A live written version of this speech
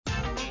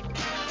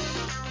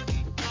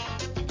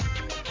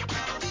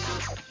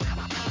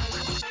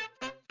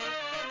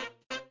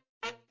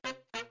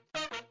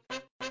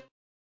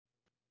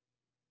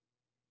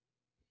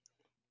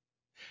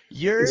Is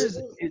Yours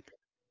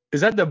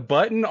is that the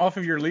button off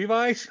of your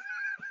Levi's?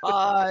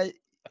 uh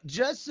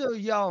just so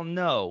y'all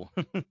know,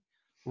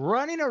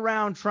 running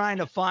around trying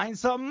to find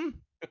something.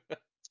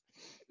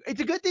 It's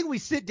a good thing we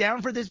sit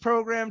down for this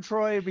program,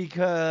 Troy,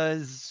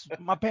 because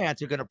my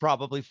pants are gonna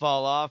probably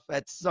fall off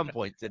at some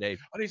point today.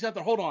 Oh, he's out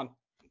there. Hold on.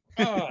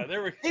 Ah,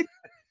 there we. It,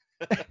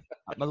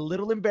 I'm a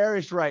little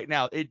embarrassed right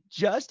now. It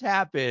just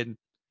happened.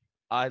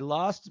 I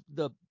lost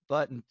the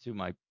button to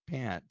my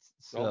pants,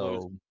 All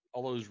those so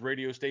all those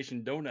radio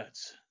station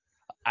donuts.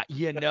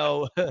 you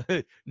know,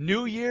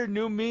 new year,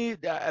 new me.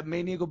 I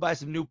may need to go buy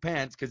some new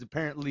pants because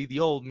apparently the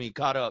old me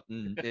caught up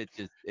and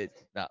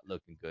it's not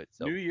looking good.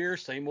 New So year,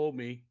 same old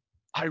me.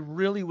 I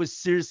really was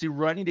seriously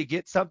running to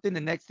get something.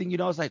 The next thing you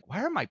know, I was like,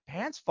 why are my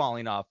pants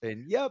falling off?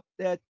 And yep,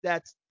 that's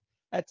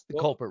the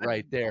Well, culprit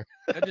right there.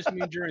 that just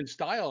means you're in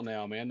style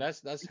now, man.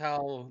 That's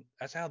how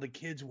the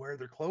kids wear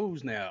their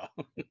clothes now.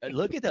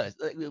 Look at us.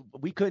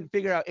 We couldn't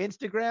figure out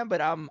Instagram, but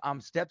I'm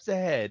steps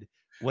ahead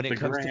when it The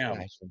comes to gram.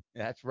 fashion.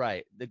 That's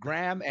right. The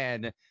gram,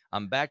 and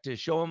I'm back to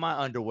showing my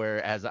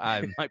underwear as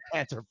I'm my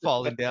pants are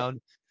falling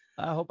down.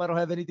 I hope I don't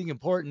have anything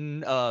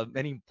important,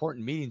 any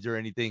important meetings or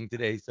anything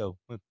today. So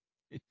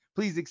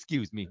please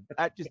excuse me.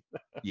 I just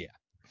yeah.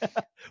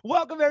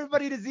 Welcome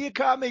everybody to Zia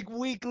Comic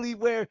Weekly,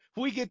 where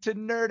we get to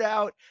nerd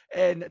out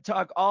and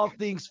talk all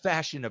things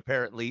fashion,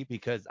 apparently,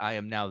 because I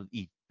am now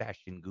the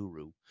fashion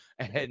guru.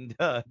 And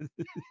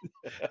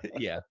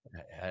yeah,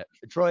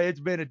 Troy, it's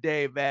been a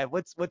day, man.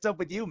 What's up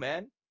with you,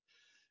 man?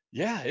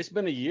 Yeah, it's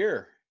been a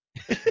year.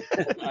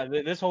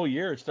 This whole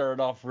year it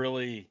started off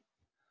really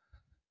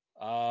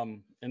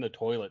in the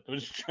toilet. I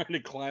was trying to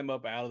climb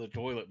up out of the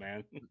toilet,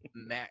 man.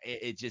 Man,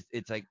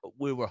 it's like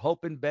we were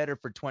hoping better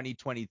for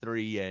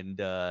 2023, and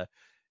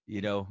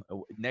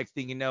next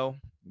thing you know,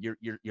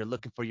 you're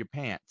looking for your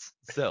pants.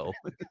 So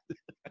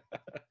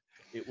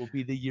it will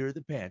be the year of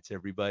the pants,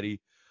 everybody.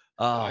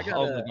 I got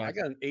Oh my a I gosh,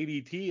 got an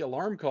ADT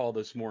alarm call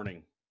this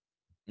morning.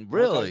 You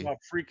want to talk really? about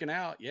freaking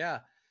out? Yeah,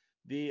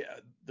 the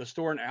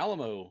store in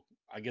Alamo,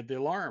 I get the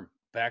alarm.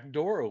 Back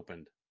door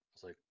opened. I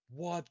was like,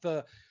 what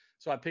the?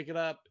 So I pick it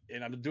up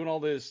and I'm doing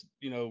all this,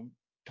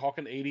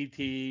 talking to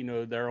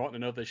ADT. They're wanting to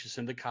know if they should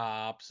send the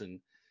cops. And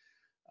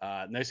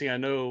next thing I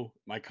know,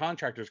 my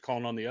contractor's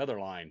calling on the other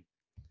line.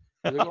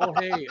 He's like, oh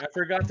hey, I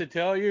forgot to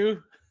tell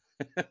you.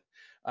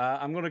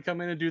 I'm going to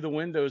come in and do the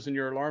windows, and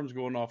your alarm's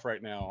going off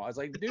right now. I was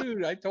like,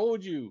 dude, I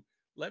told you.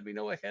 Let me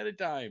know ahead of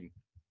time.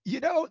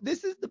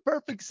 This is the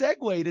perfect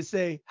segue to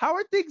say, how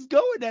are things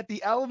going at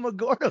the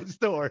Alamogordo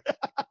store?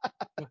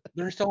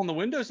 They're installing the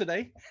windows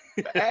today.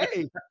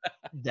 Hey,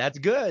 that's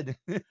good.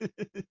 Yeah,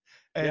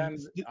 And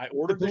and I the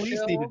ordered the police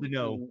needed shelves, to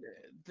know.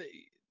 and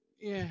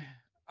yeah,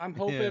 I'm Yeah,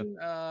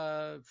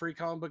 hoping Free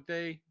Comic Book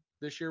Day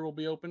this year will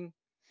be open.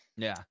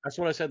 yeah. That's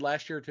what I said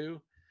last year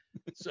too.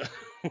 So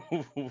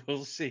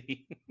we'll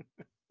see.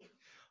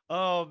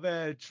 Oh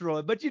man,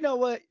 Troy. But you know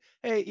what?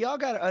 Hey, y'all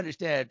gotta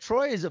understand,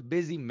 Troy is a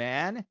busy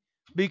man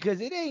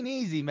because it ain't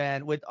easy,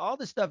 man. With all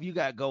the stuff you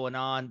got going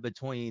on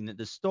between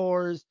the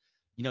stores,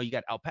 you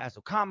got El Paso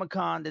Comic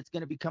Con that's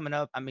gonna be coming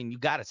up. I mean, you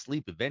gotta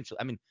sleep eventually.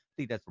 I mean, I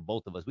think that's for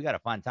both of us. We gotta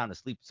find time to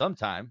sleep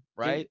sometime,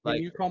 Can right? can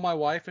Like, you call my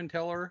wife and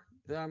tell her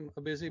that I'm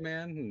a busy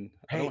man and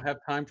I don't hey, have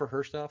time for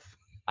her stuff?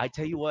 I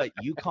tell you what,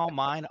 you call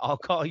mine, I'll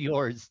call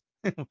yours.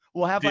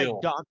 We'll have like Deal.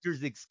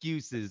 doctor's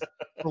excuses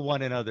for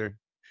one another.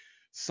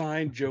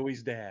 Signed,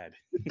 Joey's dad.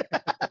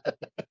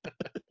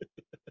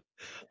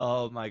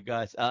 Oh my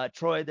gosh.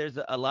 Troy, there's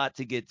a lot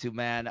to get to,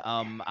 man.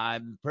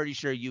 I'm pretty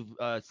sure you've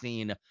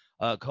seen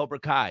Cobra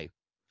Kai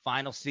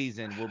final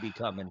season will be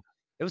coming.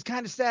 It was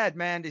kind of sad,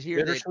 man, to hear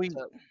that Bittersweet.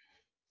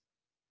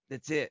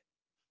 that's it.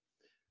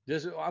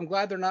 I'm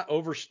glad they're not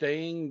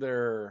overstaying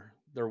their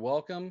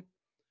welcome,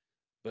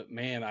 but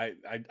man, I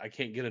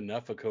can't get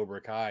enough of Cobra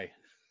Kai.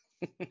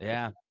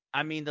 Yeah.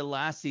 I mean, the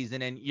last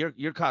season, and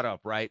you're caught up,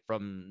 right,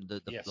 from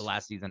the Yes.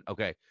 last season.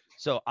 Okay.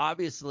 So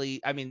obviously,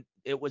 I mean,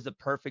 it was a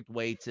perfect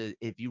way to,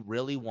 if you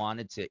really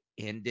wanted to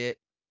end it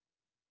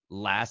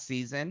last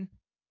season.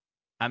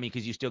 I mean,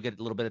 because you still get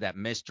a little bit of that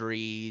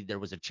mystery. There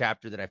was a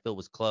chapter that I feel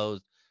was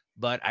closed,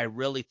 but I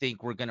really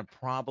think we're gonna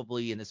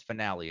probably in this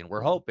finale, and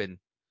we're hoping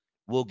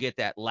we'll get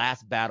that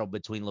last battle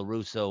between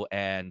Larusso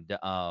and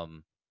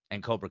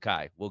Cobra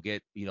Kai. We'll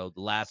get the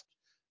last.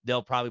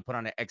 They'll probably put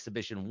on an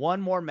exhibition,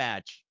 one more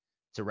match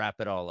to wrap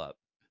it all up.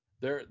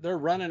 They're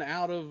running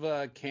out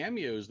of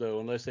cameos though,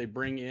 unless they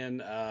bring in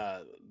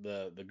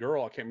the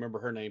girl, I can't remember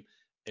her name,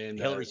 and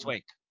Hillary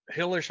Swank.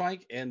 Hiller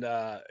Swank and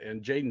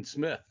Jaden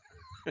Smith.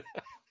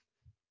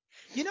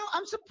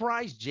 I'm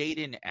surprised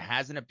Jaden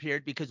hasn't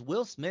appeared because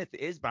Will Smith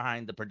is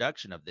behind the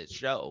production of this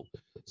show.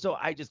 So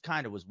I just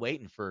kind of was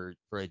waiting for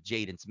a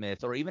Jaden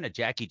Smith or even a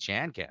Jackie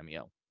Chan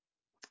cameo.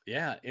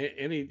 Yeah,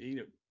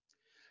 any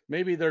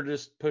maybe they're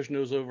just pushing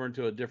those over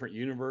into a different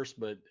universe,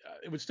 but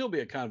it would still be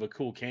a kind of a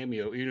cool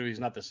cameo, even if he's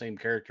not the same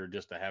character,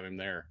 just to have him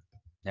there.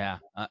 Yeah,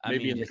 I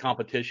Maybe mean, in the just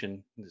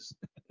competition.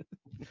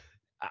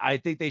 I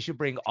think they should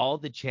bring all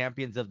the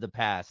champions of the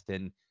past,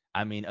 and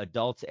I mean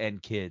adults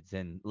and kids,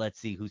 and let's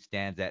see who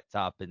stands at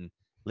top, and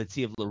let's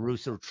see if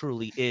Larusso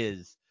truly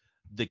is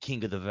the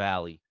king of the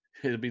valley.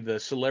 It'll be the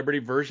celebrity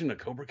version of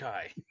Cobra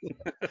Kai.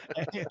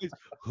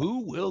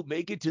 Who will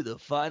make it to the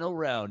final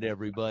round,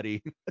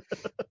 everybody?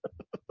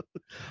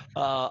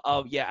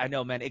 Oh yeah, I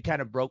know, man. It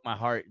kind of broke my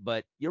heart,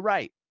 but you're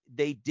right.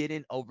 They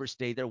didn't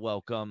overstay their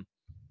welcome.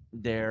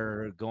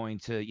 They're going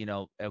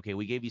to, okay,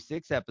 we gave you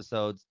 6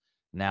 episodes.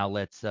 Now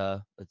let's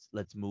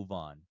move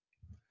on.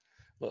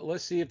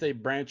 Let's see if they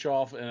branch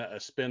off a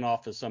spin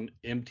off of some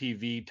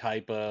MTV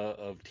type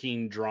of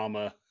teen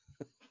drama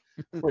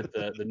with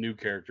the new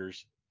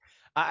characters.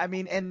 I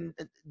mean, and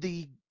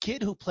the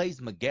kid who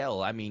plays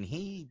Miguel, I mean,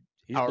 he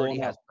He's already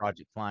blowing has up.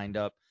 projects lined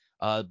up.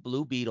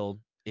 Blue Beetle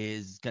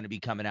is going to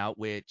be coming out,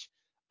 which,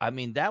 I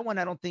mean, that one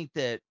I don't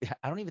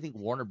even think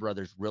Warner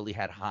Brothers really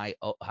had high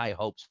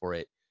hopes for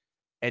it.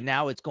 And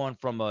now it's going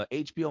from a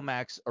HBO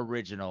Max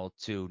original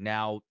to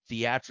now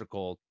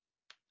theatrical.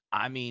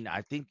 I mean,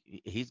 I think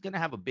he's going to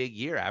have a big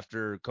year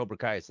after Cobra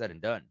Kai is said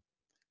and done.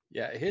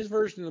 Yeah, his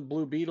version of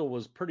Blue Beetle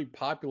was pretty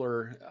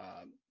popular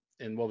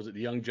in what was it,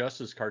 the Young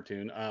Justice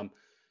cartoon.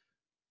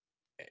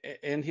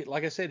 And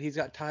like I said, he's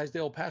got ties to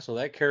El Paso.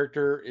 That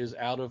character is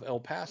out of El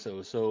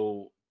Paso,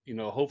 so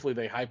hopefully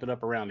they hype it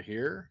up around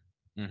here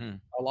Hmm.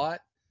 a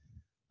lot.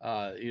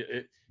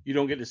 You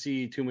don't get to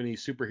see too many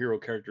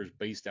superhero characters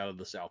based out of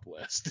the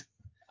Southwest.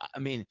 I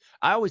mean,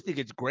 I always think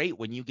it's great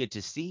when you get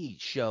to see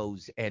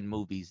shows and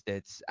movies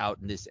that's out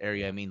in this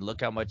area. I mean, look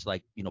how much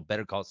like,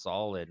 Better Call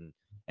Saul and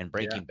Yeah,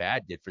 Breaking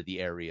Bad did for the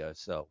area.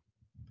 So,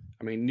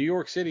 I mean, New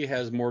York City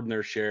has more than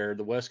their share.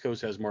 The West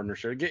Coast has more than their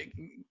share.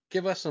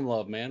 Give us some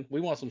love, man. We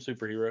want some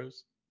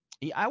superheroes.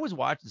 yeah, I was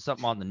watching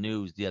something on the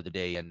news the other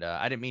day, and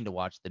I didn't mean to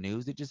watch the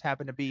news. It just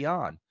happened to be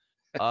on.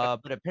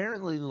 But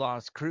apparently,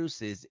 Las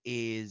Cruces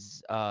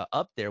is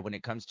up there when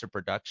it comes to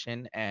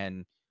production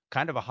and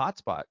kind of a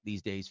hotspot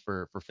these days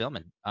for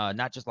filming.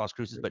 Not just Las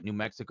Cruces, but New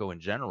Mexico in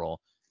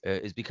general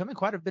is becoming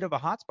quite a bit of a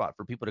hotspot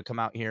for people to come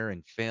out here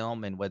and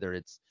film. And whether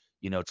it's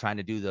trying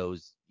to do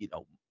those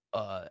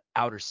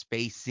outer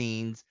space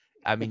scenes.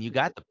 I mean, you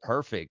got the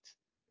perfect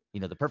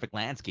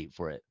landscape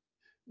for it.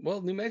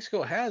 Well, New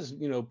Mexico has,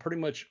 pretty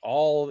much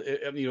all,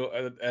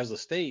 as a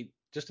state,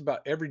 just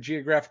about every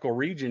geographical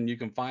region you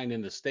can find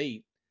in the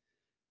state,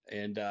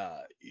 and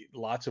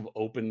lots of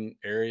open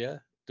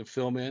area to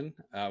film in.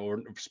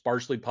 We're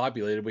sparsely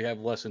populated. We have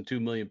less than 2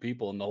 million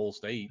people in the whole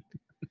state,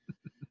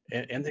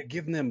 and they're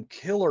giving them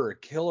killer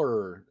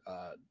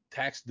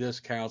tax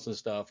discounts and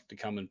stuff to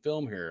come and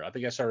film here. I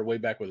think I started way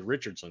back with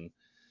Richardson.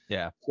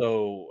 Yeah.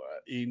 So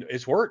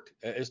it's worked.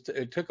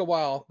 It took a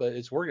while, but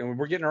it's working.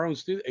 We're getting our own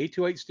studio.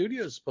 828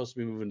 Studios is supposed to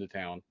be moving to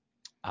town.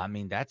 I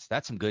mean, that's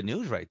some good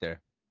news right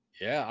there.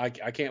 Yeah, I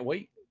can't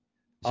wait.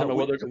 I don't So know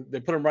we, whether they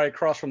put them right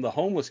across from the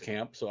homeless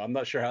camp, so I'm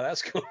not sure how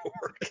that's going to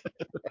work.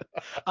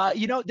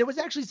 there was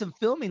actually some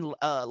filming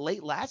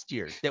late last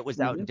year that was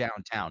out in Hmm.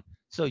 downtown.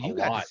 So A you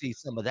got to lot. see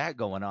some of that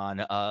going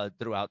on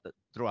throughout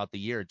the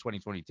year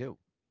 2022.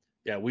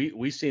 Yeah,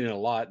 we seen it a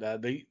lot.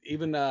 They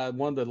even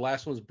one of the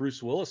last ones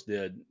Bruce Willis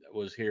did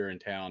was here in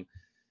town,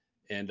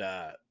 and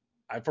I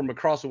from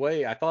across the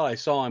way I thought I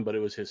saw him, but it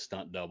was his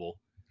stunt double.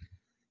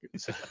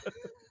 So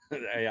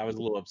I was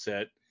a little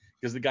upset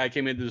because the guy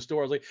came into the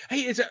store. I was like,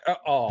 "Hey,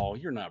 oh,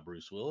 you're not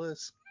Bruce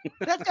Willis."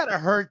 That's gotta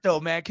hurt though,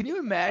 man. Can you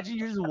imagine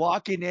you're just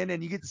walking in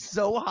and you get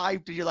so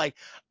hyped and you're like,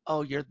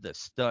 "Oh, you're the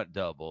stunt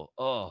double."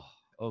 Oh,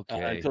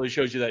 okay. Until he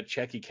shows you that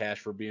check he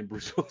cashed for being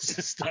Bruce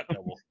Willis's stunt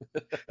double.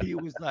 He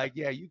was like,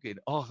 "Yeah, you can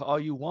all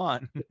you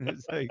want."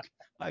 It's like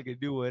I can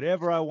do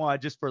whatever I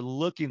want just for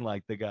looking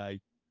like the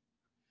guy.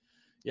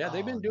 Yeah,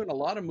 they've Oh, been doing a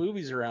lot of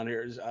movies around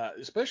here,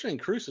 especially in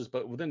Cruces,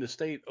 but within the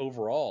state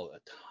overall, a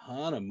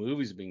ton of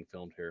movies being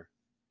filmed here.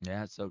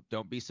 yeah, so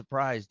don't be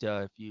surprised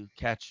if you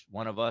catch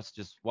one of us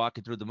just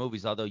walking through the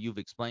movies. Although you've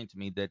explained to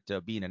me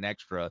that being an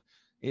extra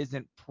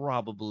isn't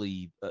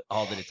probably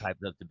all that it's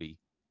hyped up to be.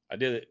 I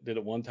did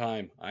it one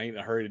time. I ain't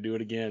in a hurry to do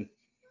it again.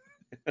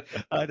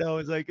 I know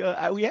it's like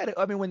we had.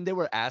 I mean, when they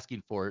were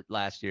asking for it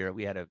last year,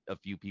 we had a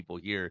few people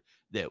here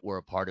that were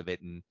a part of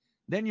it, and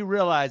then you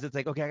realize it's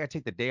like, okay, I got to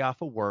take the day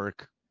off of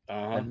work,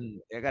 Uh huh.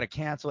 and I got to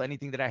cancel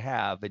anything that I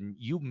have, and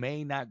you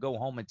may not go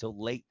home until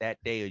late that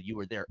day, or you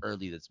were there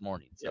early this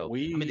morning. Yeah, So,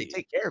 I mean, they we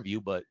take care of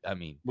you, but I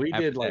mean, we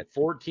after did that. like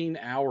 14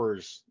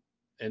 hours,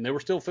 and they were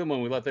still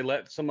filming. They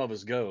let some of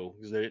us go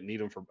because they didn't need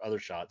them for other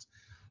shots.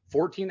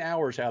 14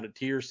 hours out at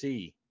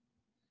TRC.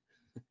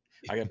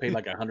 I got paid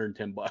like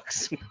 110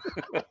 bucks.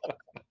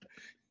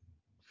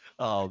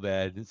 Oh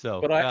man.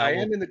 So, But I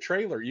well, am in the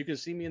trailer. You can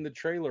see me in the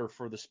trailer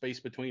for the space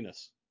between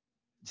us.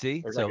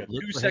 see, There's like so a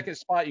look two for him. second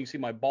spot. You can see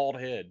my bald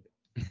head.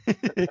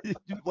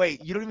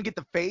 Wait, you don't even get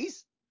the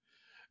face?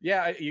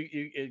 Yeah,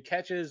 it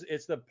catches.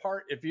 It's the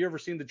part. If you ever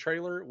seen the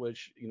trailer,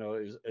 which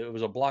it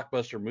was a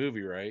blockbuster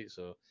movie, right?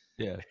 So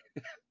Yeah.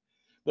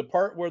 the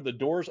part where the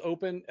doors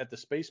open at the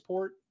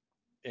spaceport,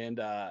 and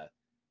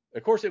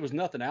of course it was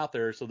nothing out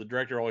there. So the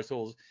director always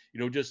told us,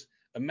 just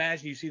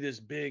imagine you see this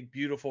big,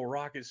 beautiful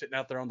rocket sitting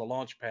out there on the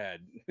launch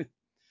pad.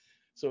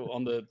 So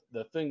on the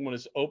thing when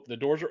it's open, the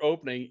doors are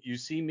opening. You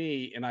see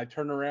me, and I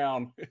turn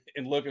around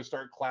and look and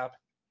start clapping.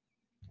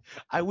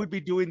 I would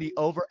be doing the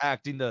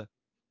overacting, the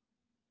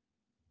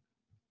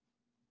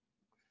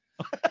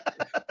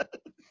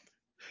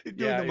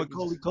doing Yeah, the it was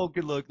Macaulay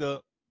Culkin look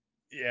though.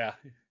 yeah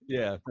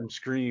Yeah. from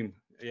Scream.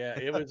 Yeah,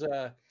 it was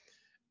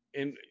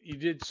and you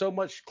did so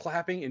much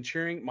clapping and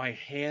cheering. My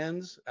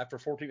hands after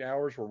 14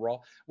 hours were raw.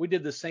 We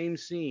did the same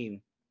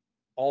scene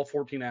all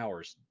 14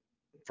 hours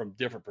from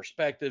different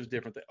perspectives,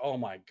 different things. Oh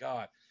my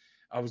god,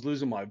 I was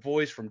losing my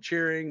voice from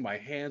cheering. My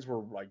hands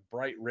were like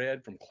bright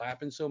red from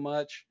clapping so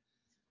much.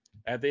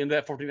 At the end of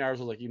that 14 hours,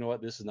 I was like, you know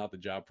what? This is not the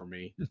job for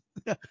me.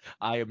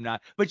 I am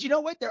not. But you know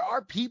what? There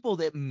are people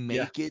that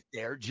Yeah. make it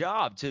their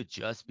job to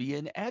just be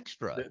an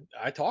extra.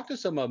 I talked to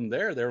some of them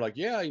there. They're like,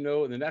 yeah, you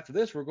know, and then after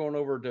this, we're going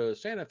over to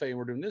Santa Fe and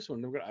we're doing this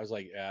one. I was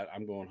like, yeah,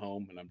 I'm going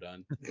home and I'm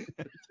done.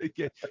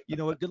 Okay. You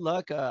know what? Good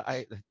luck.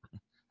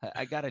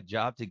 I got a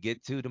job to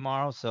get to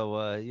tomorrow,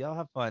 so y'all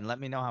have fun. Let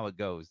me know how it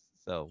goes.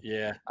 So,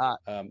 Yeah. uh,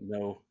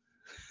 No.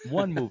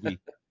 one movie.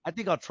 I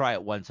think I'll try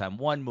it one time.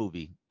 One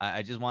movie.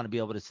 I just want to be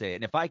able to say it.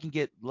 And if I can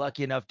get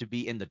lucky enough to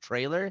be in the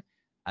trailer,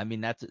 I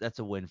mean that's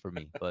a win for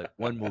me. But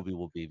one movie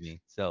will be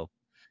me. So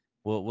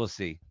we'll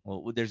see.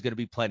 Well, there's gonna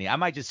be plenty. I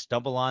might just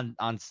stumble on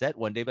set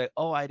one day, but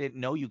oh, I didn't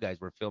know you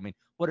guys were filming.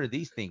 What are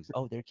these things?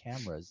 Oh, they're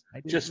cameras. I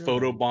didn't Just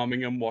photo realize.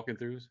 bombing them walking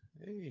through.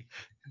 Hey.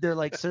 They're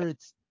like, sir,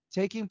 it's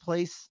taking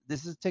place.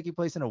 This is taking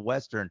place in a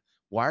western.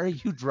 Why are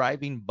you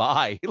driving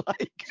by?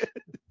 Like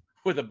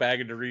With a bag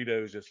of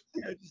Doritos, just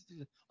just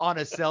on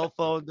a cell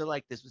phone. They're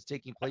like, this was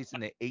taking place in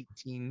the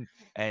 18,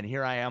 and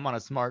here I am on a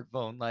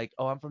smartphone. Like,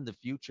 oh, I'm from the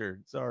future.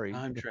 Sorry.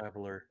 time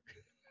traveler.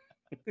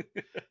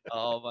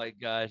 Oh my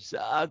gosh.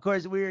 Of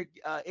course, we're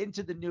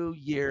into the new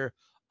year,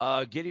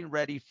 getting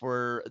ready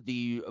for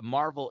the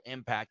Marvel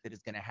impact that is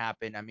going to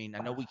happen. I mean, I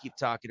know we keep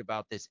talking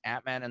about this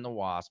Ant-Man and the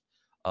Wasp.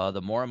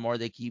 The more and more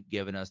they keep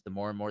giving us, the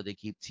more and more they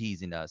keep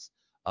teasing us.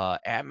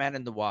 Ant-Man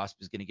and the Wasp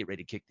is going to get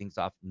ready to kick things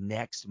off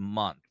next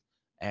month.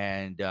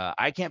 And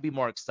I can't be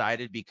more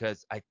excited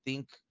because I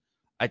think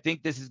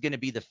this is going to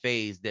be the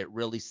phase that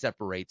really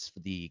separates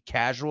the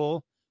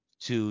casual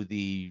to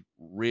the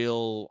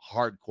real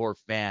hardcore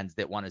fans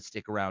that want to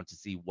stick around to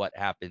see what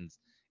happens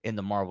in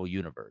the Marvel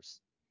universe.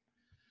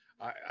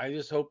 I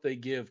just hope they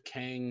give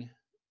Kang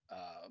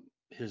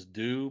his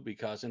due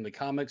because in the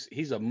comics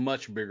he's a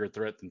much bigger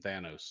threat than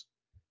Thanos.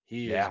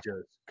 He is Yeah.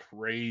 just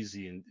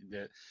crazy and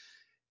that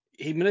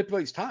he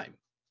manipulates time.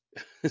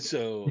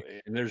 So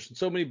and there's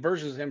so many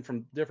versions of him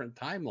from different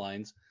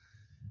timelines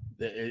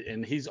that,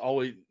 and he's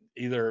always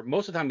either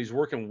most of the time he's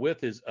working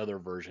with his other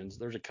versions.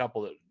 There's a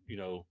couple that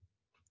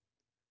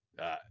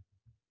uh,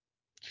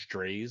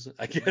 strays,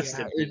 I guess.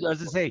 Yeah, I was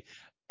to say,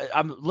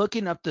 I'm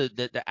looking up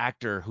the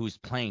actor who's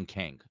playing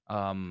Kang.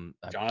 I can't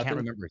Jonathan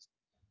remember his.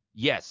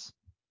 Yes.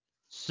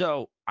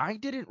 So I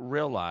didn't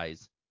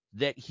realize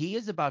that he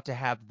is about to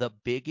have the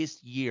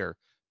biggest year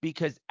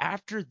because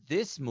after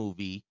this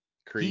movie,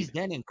 he's Creed.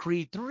 then in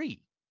Creed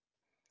 3.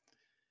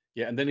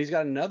 Yeah, and then he's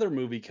got another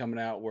movie coming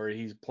out where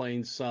he's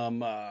playing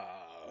some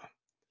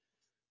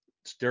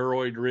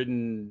steroid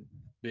ridden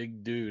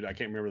big dude. I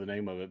can't remember the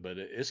name of it, but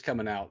it's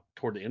coming out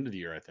toward the end of the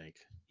year, I think.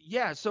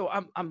 Yeah, so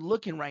I'm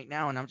looking right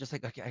now and I'm just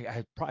like, okay,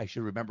 I probably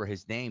should remember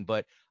his name,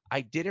 but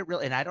I didn't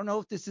really, and I don't know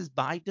if this is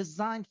by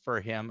design for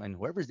him, and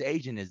whoever's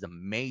agent is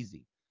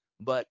amazing.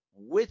 But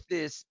with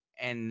this,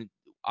 and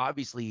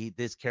obviously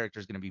this character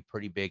is going to be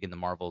pretty big in the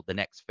Marvel, the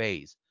next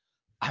phase.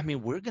 I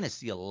mean, we're going to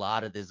see a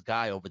lot of this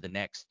guy over the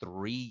next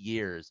 3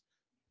 years.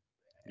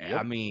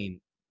 I Yep. mean,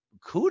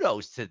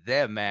 kudos to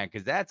them, man,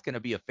 because that's going to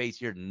be a face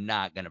you're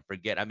not going to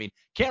forget. I mean,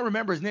 can't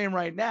remember his name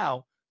right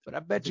now, but I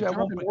Is bet you it I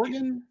won't Jonathan forget.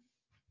 Morgan?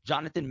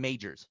 Jonathan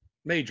Majors.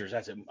 Majors,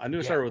 that's it. I knew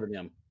it Yeah. started with an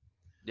M.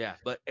 Yeah,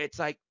 but it's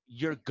like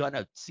you're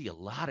gonna see a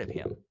lot of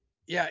him.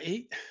 Yeah,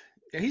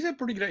 he's a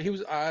pretty good. He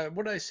was.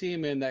 What did I see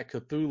him in that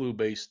Cthulhu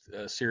based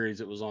series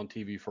that was on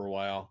TV for a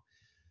while?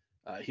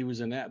 He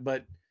was in that.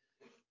 But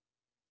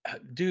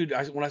dude,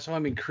 when I saw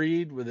him in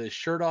Creed with his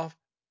shirt off,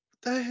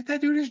 that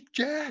dude is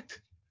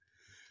jacked.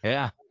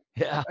 Yeah,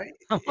 yeah. I,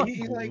 I'm like,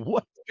 he's like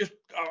what? just.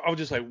 I was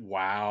just like,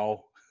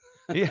 wow.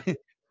 Yeah.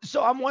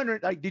 So I'm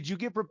wondering, like, did you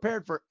get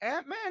prepared for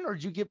Ant-Man or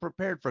did you get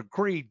prepared for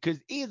Creed? Because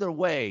either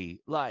way,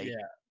 like,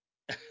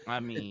 Yeah, I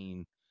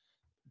mean,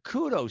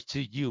 kudos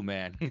to you,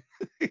 man. yeah.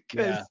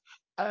 Because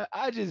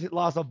I just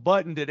lost a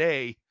button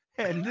today,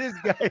 and this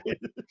guy,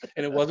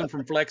 And it wasn't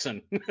from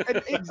flexing.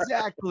 and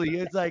exactly,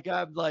 it's like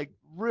I'm like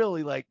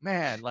really like,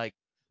 man, like,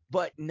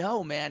 but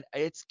no, man,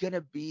 it's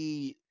gonna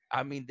be.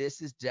 I mean,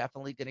 this is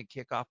definitely gonna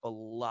kick off a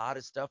lot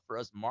of stuff for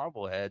us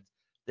Marvel heads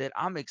that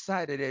I'm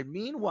excited. And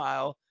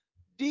meanwhile,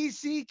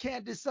 DC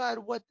can't decide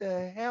what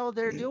the hell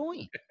they're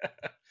doing.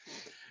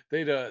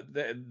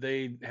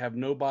 They have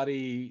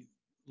nobody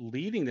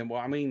leading them.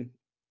 Well, I mean,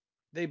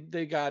 they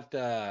got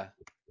I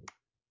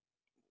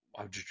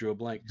just drew a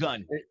blank.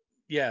 Gun.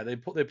 Yeah, they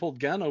pulled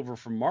Gunn over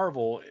from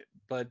Marvel,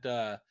 but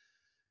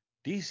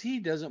DC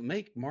doesn't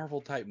make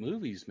Marvel type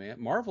movies,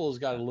 man. Marvel's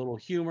got a Yeah. little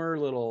humor,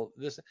 little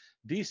this.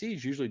 DC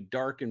is usually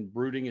dark and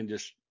brooding and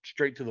just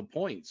straight to the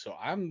point. So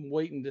I'm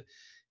waiting to.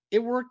 It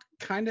worked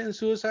kind of in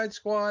Suicide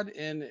Squad,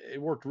 and it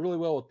worked really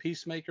well with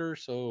Peacemaker.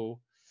 So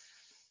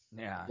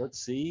Yeah. let's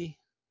see.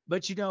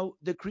 But you know,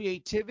 the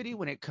creativity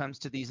when it comes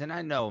to these, and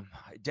I know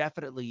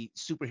definitely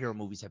superhero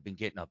movies have been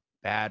getting a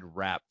bad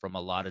rap from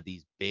a lot of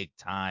these big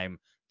time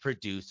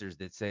producers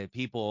that say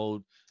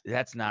people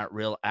that's not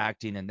real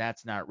acting and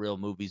that's not real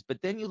movies.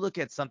 But then you look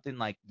at something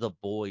like The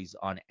Boys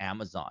on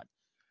Amazon.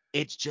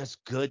 It's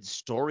just good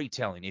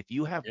storytelling. If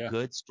you have Yeah.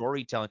 good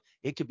storytelling,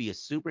 it could be a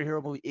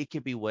superhero movie, it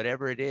could be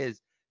whatever it is.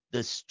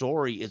 The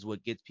story is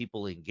what gets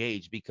people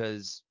engaged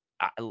because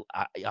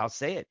I'll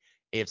say it.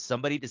 If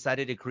somebody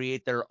decided to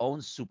create their own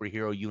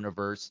superhero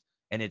universe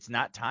and it's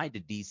not tied to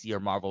DC or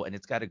Marvel and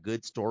it's got a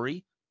good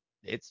story,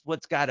 it's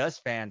what's got us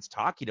fans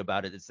talking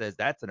about it. It says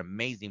that's an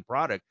amazing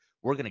product.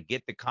 We're going to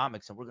get the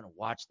comics and we're going to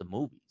watch the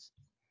movies.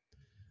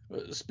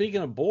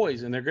 Speaking of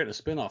boys, and they're getting a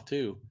spinoff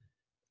too.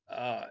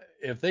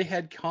 If they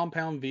had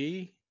Compound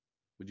V,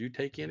 would you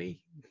take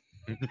any?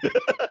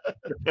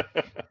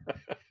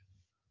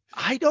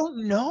 I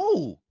don't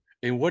know.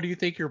 And what do you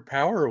think your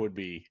power would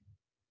be?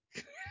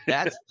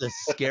 That's the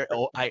scare.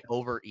 Oh, I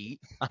overeat.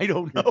 I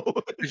don't know.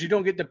 Because you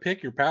don't get to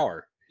pick your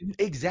power.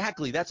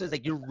 Exactly. That's what's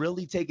like. You're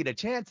really taking a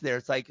chance there.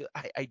 It's like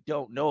I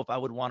don't know if I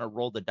would want to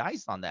roll the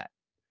dice on that.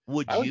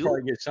 Would I would you?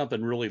 probably get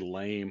something really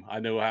lame. I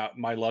know how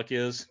my luck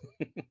is.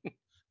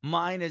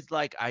 Mine is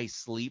like I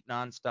sleep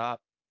nonstop,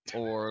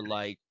 or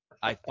like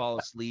I fall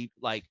asleep.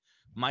 Like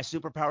my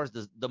superpower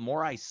is the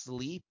more I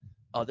sleep,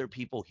 other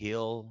people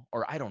heal,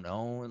 or I don't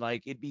know.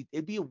 Like it'd be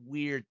a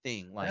weird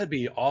thing. Like That'd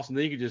be awesome.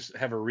 Then you could just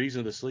have a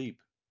reason to sleep.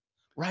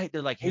 right,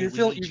 they're like, Oh, hey, we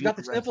need you've you got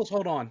to the rest. sniffles.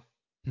 Hold on.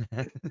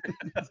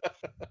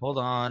 Hold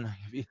on.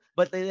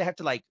 But they have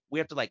to like we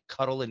have to like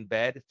cuddle in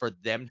bed for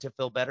them to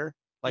feel better.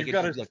 Like You've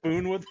it's got a just like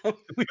spoon with them.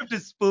 we have to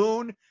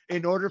spoon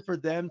in order for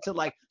them to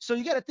like. So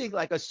you got to think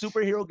like a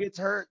superhero gets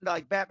hurt,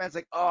 like Batman's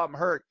like, oh, I'm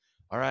hurt.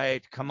 All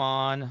right, come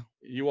on.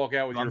 You walk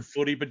out with your I'm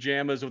footy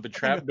pajamas with the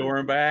trap door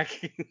in back.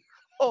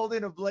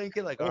 holding a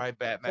blanket, like, all right,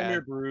 Come here,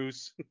 Batman.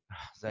 Bruce.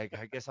 It's like,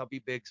 I guess I'll be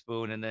Big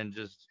Spoon, and then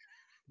just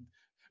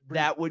Bring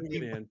that would bring it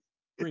be in.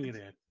 Bring it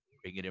in.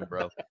 bring it in,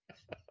 bro.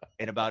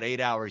 In about 8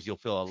 hours, you'll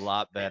feel a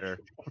lot better.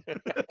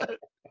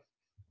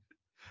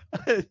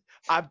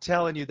 I'm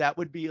telling you, that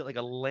would be like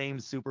a lame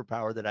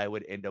superpower that I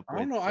would end up I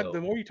don't with. know. So,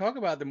 The more you talk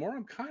about it, the more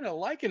I'm kind of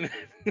liking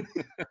it.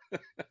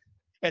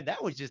 and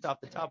that was just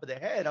off the top of the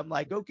head. I'm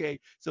like, okay,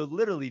 so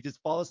literally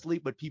just fall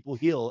asleep, but people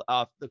heal.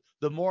 Off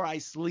the more I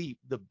sleep,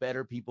 the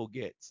better people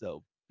get.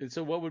 So, And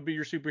so, what would be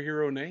your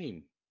superhero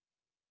name?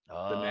 The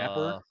uh,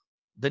 Napper?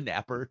 the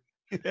napper.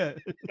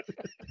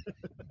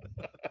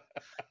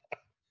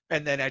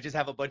 And then I just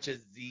have a bunch of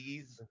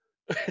Z's.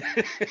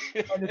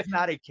 And it's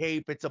not a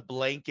cape, it's a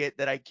blanket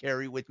that I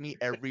carry with me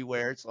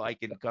everywhere so I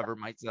can cover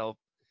myself.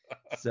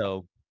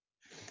 So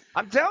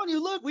I'm telling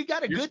you, look, we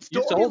got a good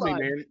You sold me, storyline.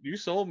 man. You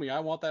sold me. I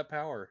want that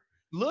power.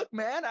 Look,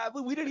 man,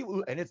 we didn't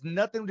even, and it's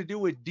nothing to do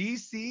with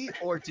DC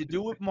or to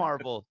do with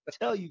Marvel.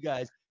 Tell you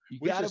guys, you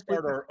We got should to put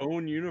start our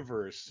own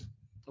universe.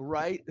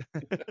 right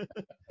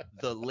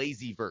the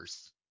lazy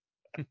verse.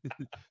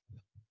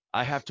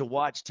 I have to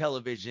watch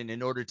television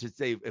in order to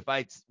save. If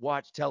I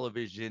watch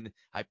television,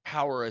 I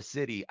power a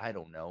city. I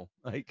don't know.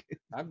 Like,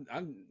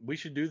 We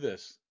should do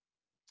this.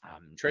 hey,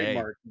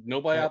 Trademark.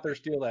 Nobody eh, out there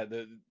steal that.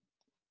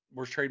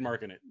 We're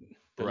trademarking it.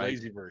 The right.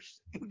 Lazyverse.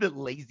 The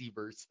lazy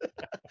verse.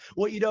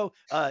 Well,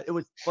 it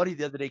was funny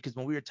the other day because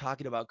when we were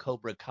talking about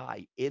Cobra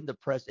Kai in the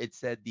press, it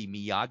said the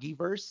Miyagi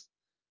verse,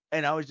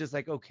 and I was just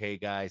like, okay,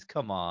 guys,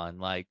 come on,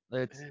 like,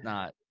 let's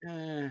not.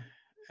 Eh,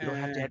 You don't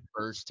have to eh. add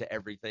verse to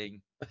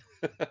everything.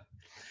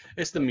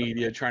 It's the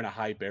media trying to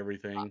hype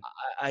everything.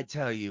 I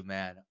tell you,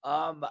 man.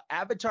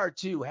 Avatar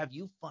 2. Have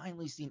you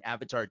finally seen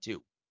Avatar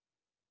 2?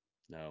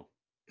 No.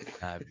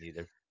 I haven't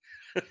either.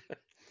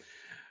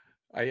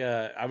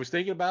 I was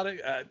thinking about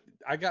it.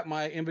 I got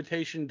my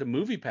invitation to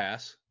Movie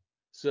Pass,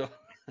 so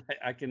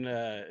I can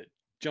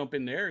jump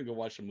in there and go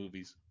watch some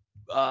movies.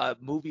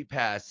 Movie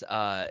Pass.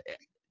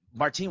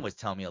 Martine was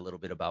telling me a little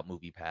bit about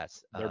Movie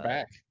Pass. They're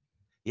back.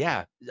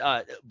 Yeah,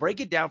 break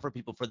it down for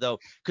people for though,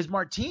 because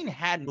Martine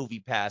had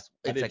Movie Pass.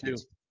 I It's did like too.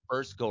 its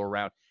first go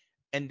around,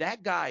 and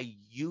that guy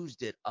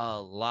used it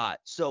a lot.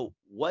 So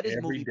what is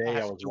Every Movie day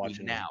I Pass was doing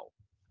watching it. now?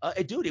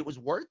 Dude, it was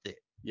worth it.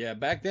 Yeah,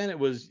 back then it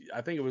was.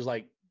 I think it was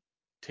like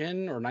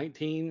 10 or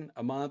 19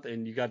 a month,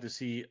 and you got to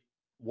see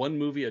one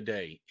movie a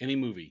day, any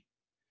movie.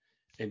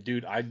 And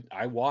dude,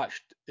 I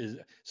watched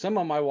some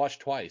of them I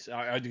watched twice.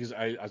 Because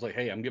I was like,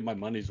 hey, I'm getting my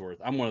money's worth.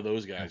 I'm one of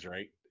those guys,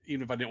 right?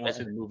 Even if I didn't want to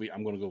see the movie,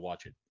 I'm gonna go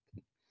watch it.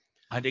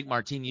 I think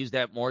Martine used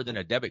that more than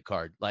a debit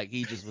card. Like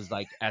he just was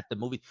like at the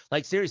movie.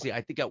 Like seriously,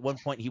 I think at one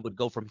point he would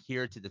go from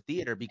here to the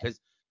theater because,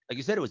 like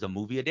you said, it was a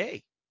movie a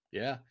day.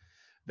 Yeah,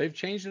 they've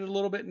changed it a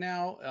little bit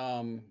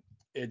now.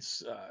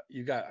 It's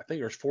you got I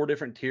think there's four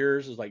different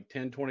tiers. It's like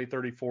 10, 20,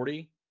 30,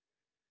 40,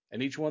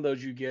 and each one of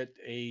those you get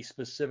a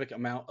specific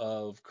amount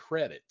of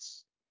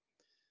credits.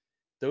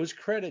 Those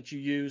credits you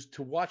use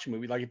to watch a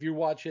movie. Like if you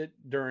watch it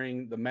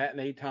during the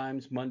matinee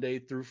times, Monday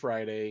through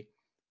Friday,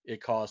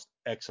 it costs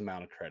X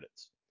amount of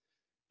credits.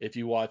 If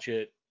you watch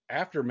it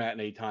after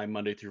matinee time,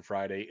 Monday through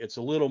Friday, it's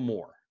a little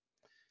more.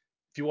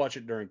 If you watch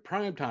it during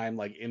prime time,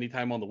 like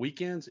anytime on the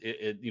weekends,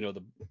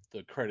 the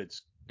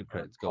credits The are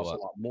credits go cost a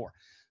up. lot more.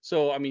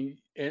 So I mean,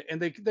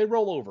 and they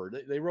roll over.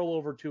 They roll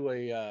over to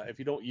a if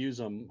you don't use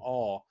them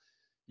all,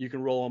 you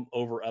can roll them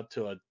over up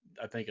to a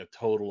I think a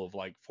total of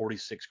like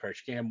 46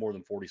 credits. You can have more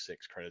than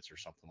 46 credits or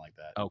something like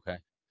that. Okay.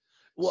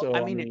 Well, I So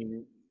I mean,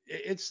 mean,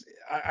 it's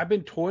I've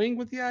been toying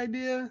with the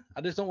idea.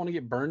 I just don't want to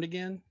get burned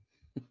again.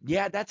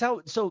 yeah, that's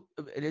how. So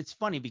and it's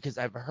funny because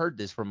I've heard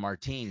this from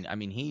Martine. I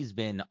mean, he's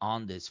been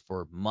on this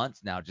for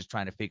months now, just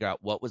trying to figure out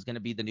what was going to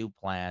be the new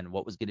plan,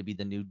 what was going to be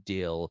the new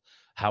deal,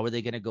 how are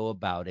they going to go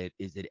about it?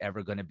 Is it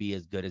ever going to be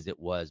as good as it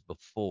was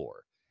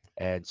before?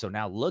 And so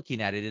now looking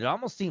at it, it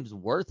almost seems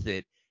worth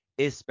it,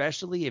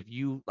 especially if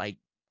you like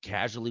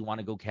casually want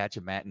to go catch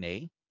a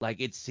matinee. Like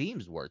it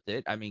seems worth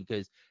it. I mean,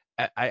 because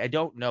I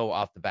don't know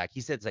off the back.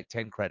 He said it's like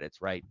 10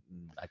 credits, right?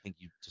 I think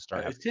you to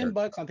start It's after $10.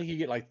 30. I think you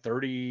get like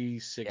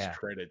 36 Yeah.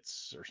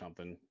 credits or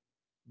something.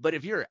 But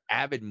if you're an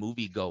avid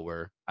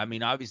moviegoer, I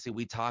mean, obviously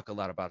we talk a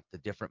lot about the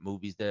different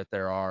movies that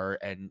there are,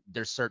 and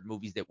there's certain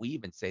movies that we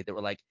even say that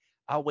we're like,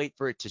 I'll wait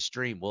for it to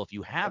stream. Well, if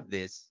you have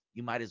this,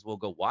 you might as well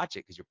go watch it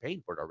because you're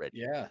paying for it already.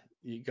 Yeah,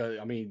 you got.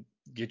 I mean,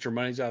 get your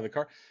monies out of the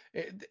car.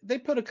 They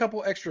put a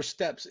couple extra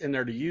steps in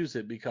there to use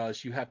it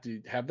because you have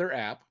to have their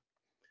app.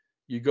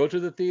 You go to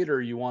the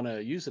theater you want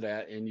to use it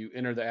at, and you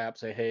enter the app.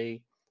 Say,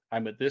 hey,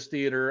 I'm at this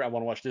theater. I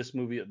want to watch this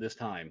movie at this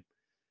time,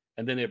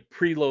 and then it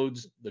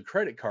preloads the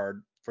credit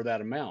card for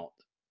that amount.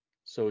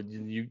 So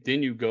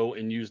you go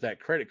and use that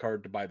credit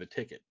card to buy the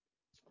ticket.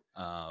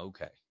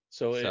 Okay.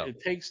 So So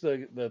it takes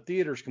the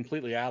theaters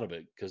completely out of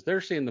it because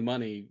they're seeing the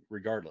money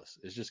regardless.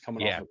 It's just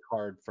coming off yeah. a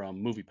card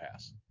from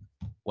MoviePass.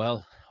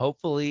 Well,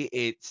 hopefully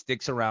it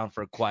sticks around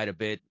for quite a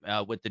bit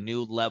with the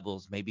new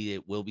levels. Maybe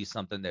it will be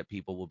something that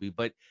people will be.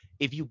 But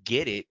if you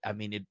get it, I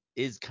mean, it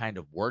is kind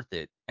of worth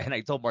it. And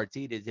I told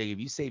Martinez, hey, if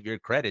you save your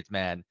credits,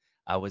 man,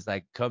 I was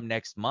like, come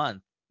next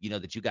month,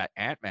 that you got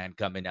Ant-Man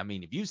coming. I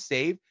mean, if you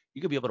save,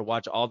 you could be able to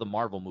watch all the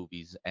Marvel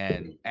movies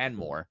and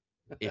more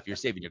if you're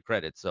saving your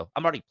credits. So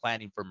I'm already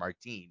planning for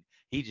Martine.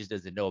 He just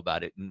doesn't know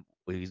about it, and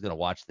he's gonna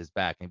watch this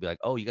back and be like,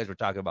 "Oh, you guys were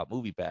talking about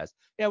Movie Pass?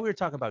 Yeah, we were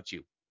talking about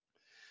you."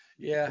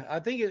 Yeah, I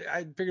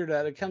figured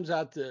out it comes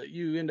out to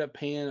you end up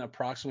paying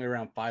approximately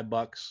around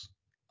 $5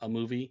 a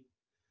movie.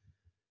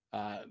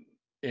 Uh,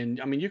 and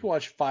I mean, you can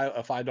watch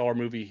a $5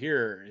 movie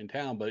here in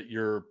town, but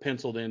you're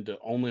penciled into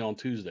only on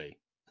Tuesday.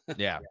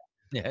 Yeah.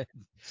 Yeah.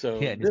 So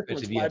Yeah, and this especially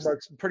one's if you have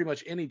 $5 pretty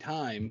much any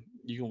time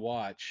you can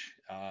watch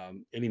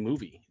any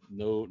movie.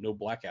 No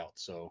blackout.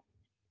 So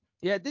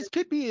yeah, this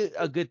could be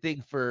a good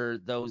thing for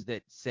those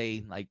that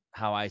say, like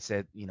how I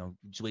said,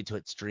 just wait till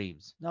it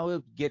streams. No,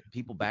 it'll get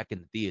people back in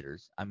the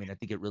theaters. I mean, I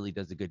think it really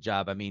does a good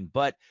job. I mean,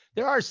 but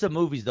there are some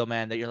movies though,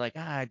 man, that you're like,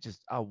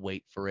 I'll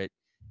wait for it.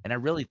 And I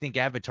really think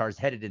Avatar's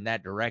headed in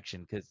that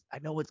direction because I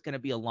know it's gonna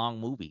be a long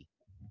movie.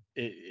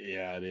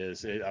 yeah, it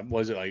is.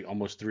 Was it like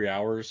almost 3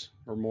 hours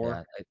or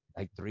more? Yeah,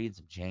 like three and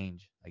some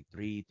change, like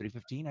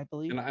 3:15, I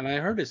believe. And I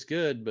heard it's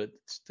good, but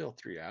it's still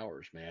 3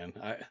 hours, man.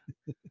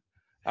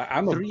 Three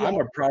I'm a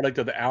hours, product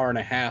of the hour and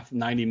a half,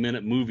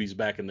 90-minute movies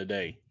back in the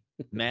day.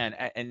 man.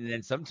 And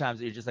then sometimes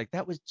you're just like,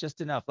 that was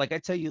just enough. Like I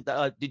tell you,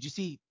 did you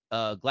see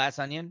Glass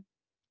Onion?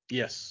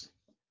 Yes.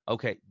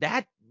 Okay,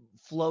 that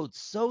flowed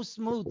so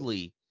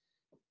smoothly,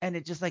 and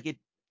it just like it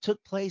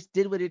took place,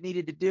 did what it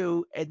needed to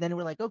do, and then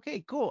we're like,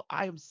 okay, cool.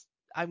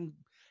 I'm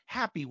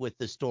happy with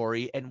the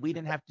story, and we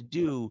didn't have to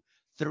do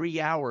 3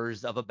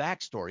 hours of a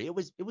backstory. It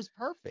was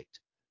perfect.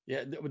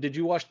 Yeah. Did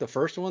you watch the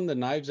first one, The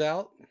Knives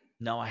Out?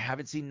 No, I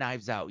haven't seen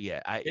Knives Out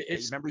yet. I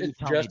remember you It's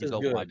telling me just to as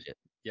go good. watch it.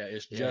 Yeah,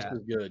 it's just Yeah. as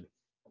good.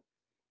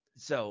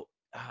 So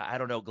I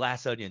don't know.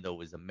 Glass Onion though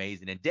was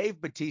amazing, and Dave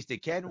Batista.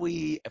 Can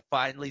we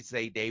finally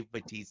say Dave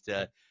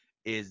Batista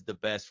is the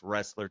best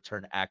wrestler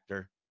turned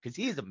actor? Because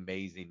he is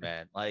amazing,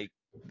 man. Like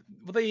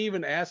Well, they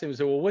even asked him,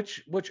 said, "Well,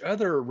 which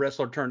other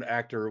wrestler turned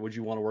actor would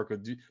you want to work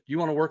with? Do you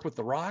want to work with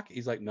The Rock?"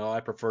 He's like, "No,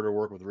 I prefer to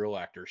work with real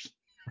actors."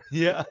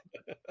 yeah,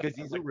 because I was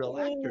he's a like, real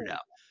actor "Oh." now.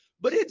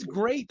 But it's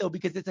great though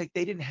because it's like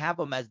they didn't have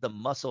him as the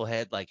muscle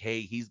head, like,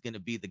 hey, he's gonna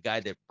be the guy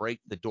that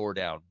breaks the door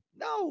down.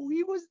 No,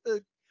 he was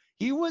the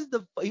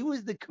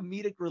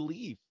comedic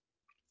relief.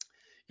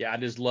 Yeah, I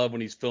just love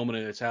when he's filming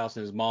in his house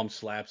and his mom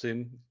slaps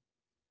him.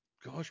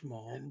 Gosh,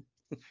 mom.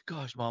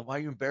 Gosh, mom, why are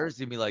you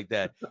embarrassing me like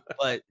that?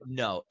 But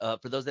no,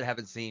 for those that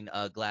haven't seen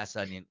Glass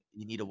Onion,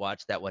 you need to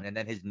watch that one. And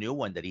then his new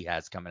one that he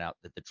has coming out,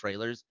 the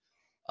trailers,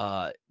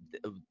 the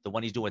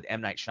one he's doing with M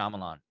Night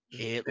Shyamalan.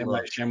 It M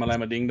Night looks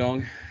Shyamalama Ding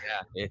Dong.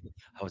 Yeah,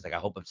 I was like, I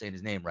hope I'm saying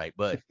his name right,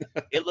 but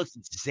it looks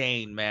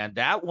insane, man.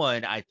 That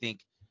one, I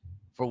think,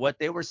 for what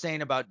they were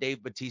saying about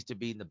Dave Batista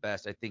being the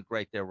best, I think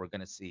right there we're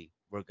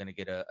gonna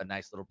get a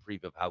nice little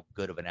preview of how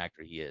good of an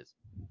actor he is.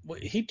 Well,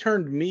 he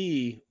turned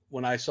me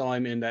when I saw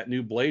him in that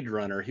new Blade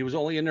Runner. He was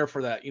only in there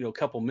for that,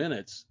 couple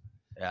minutes,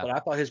 Yeah, but I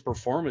thought his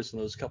performance in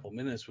those couple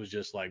minutes was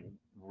just like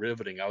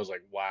riveting. I was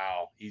like,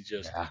 wow,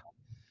 yeah.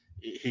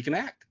 he can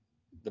act.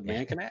 The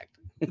man can act.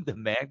 The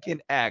man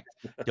can act.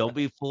 Don't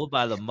be fooled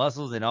by the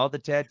muscles and all the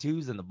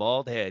tattoos and the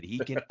bald head. He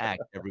can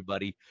act,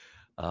 everybody.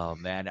 Oh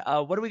man.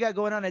 What do we got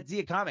going on at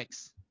Zia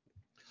Comics?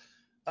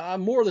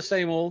 More of the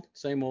same old,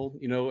 same old.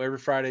 You know, every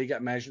Friday you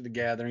got Magic the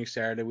Gathering.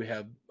 Saturday we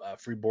have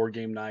free board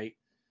game night.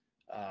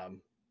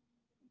 Um,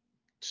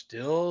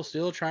 still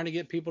trying to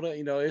get people to.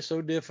 You know, it's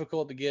so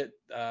difficult to get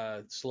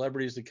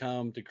celebrities to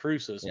come to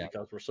Cruces Yeah.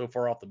 because we're so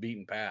far off the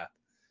beaten path.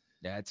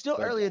 Yeah. It's still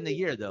But early in the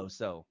year though,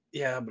 so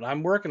yeah, but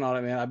I'm working on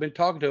it, man. I've been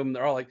talking to them.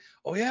 They're all like,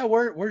 "Oh yeah,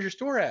 where's your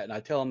store at?" And I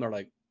tell them, they're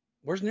like,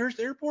 "Where's the nearest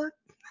airport?"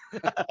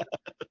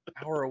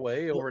 Hour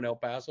away well, over in El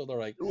Paso. They're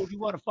like, well, if you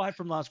want to fly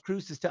from Las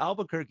Cruces to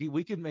Albuquerque,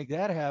 we can make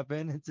that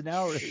happen. It's an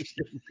hour.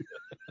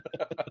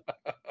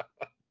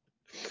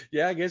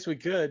 "Yeah, I guess we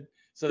could."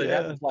 So they'd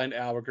have to Yeah. fly into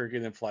Albuquerque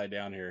and then fly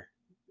down here.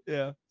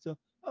 Yeah. So,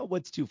 oh,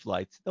 what's two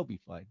flights? They'll be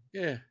fine.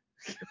 Yeah,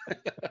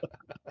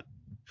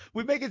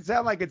 We make it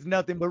sound like it's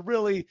nothing, but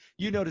really,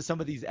 to some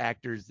of these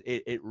actors,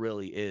 it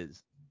really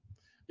is.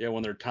 yeah.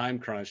 When they're time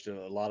crunched,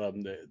 a lot of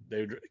them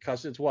they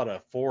because it's what,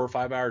 a 4 or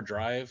 5 hour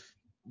drive,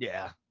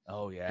 Yeah.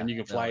 Oh and yeah. you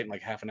can fly No. it in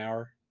like half an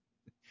hour.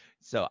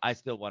 So I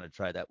still want to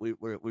try that.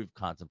 We've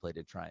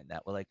contemplated trying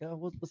that. We're like, oh,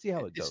 we'll see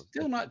how it It's goes.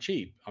 still not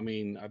cheap. I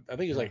mean, I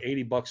think it's Yeah. like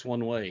 $80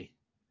 one way,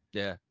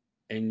 Yeah.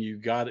 and you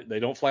got it. They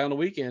don't fly on the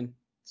weekend,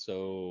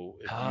 so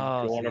if you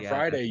Oh, go so on a yeah,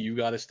 Friday, you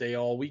got to stay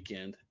all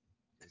weekend.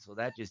 so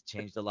that just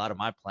changed a lot of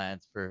my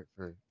plans for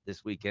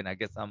this weekend. I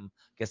guess I'm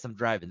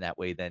driving that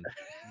way then.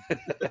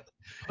 Unless you're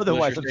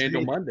Otherwise, I'm staying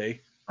till staying.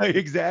 Monday.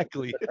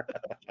 Exactly.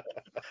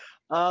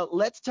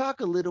 Let's talk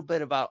a little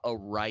bit about a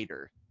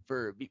writer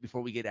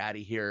before we get out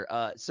of here.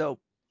 So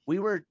we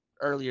were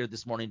earlier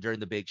this morning during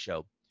the big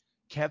show.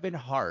 Kevin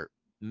Hart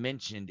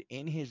mentioned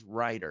in his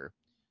writer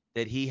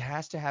that he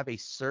has to have a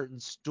certain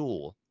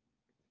stool,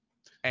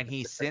 and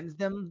he sends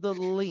them the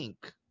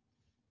link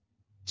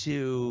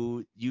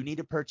to you need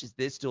to purchase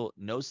this stool,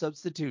 no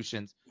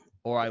substitutions,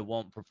 or I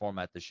won't perform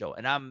at the show.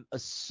 And I'm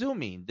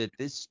assuming that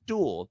this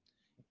stool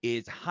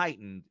is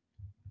heightened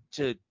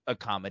to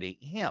accommodate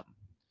him.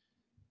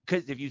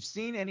 Because if you've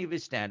seen any of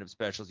his stand-up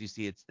specials, you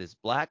see it's this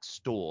black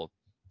stool.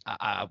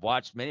 I've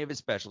watched many of his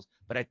specials,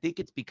 but I think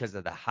it's because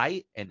of the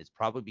height, and it's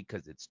probably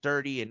because it's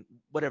sturdy, and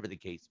whatever the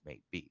case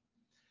may be.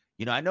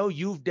 I know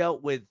you've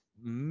dealt with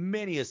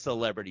many a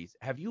celebrities.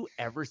 Have you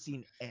ever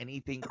seen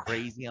anything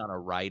crazy on a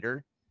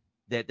writer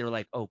that they're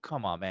like, "Oh,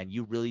 come on, man,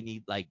 you really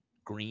need like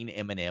green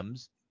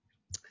M&Ms?"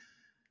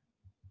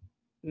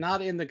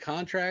 Not in the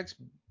contracts.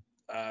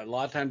 A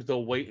lot of times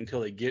they'll wait until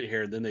they get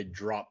here, and then they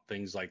drop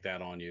things like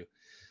that on you.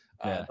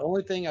 Yeah. The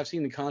only thing I've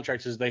seen in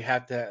contracts is they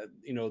have to,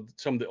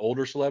 some of the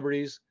older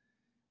celebrities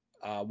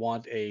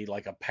want a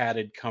like a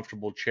padded,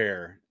 comfortable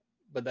chair,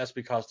 but that's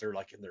because they're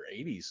like in their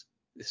 80s.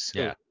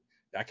 Yeah. So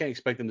I can't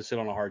expect them to sit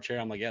on a hard chair.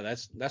 I'm like, yeah,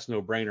 that's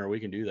no brainer. We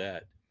can do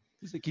that.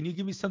 He's like, "Can you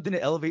give me something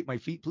to elevate my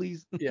feet,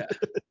 please?" Yeah,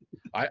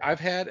 I've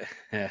had,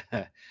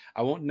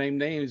 I won't name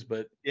names,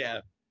 but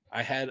Yeah.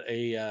 I had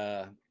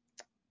a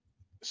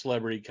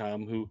celebrity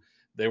come who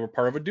they were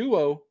part of a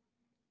duo,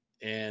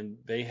 and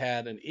they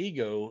had an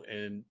ego,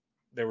 and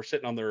they were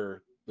sitting on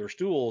their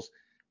stools,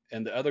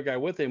 and the other guy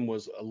with him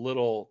was a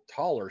little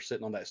taller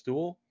sitting on that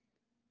stool.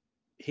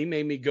 He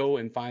made me go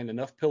and find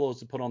enough pillows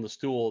to put on the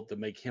stool to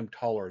make him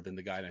taller than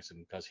the guy next to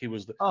him because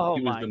Oh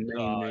he was my the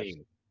main gosh.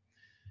 name.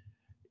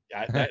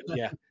 That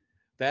yeah,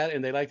 that,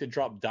 and they like to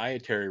drop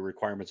dietary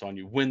requirements on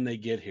you when they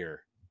get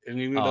here. And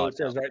even though Oh it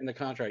no. says right in the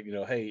contract,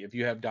 hey, if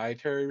you have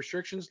dietary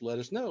restrictions, let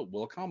us know.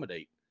 We'll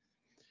accommodate.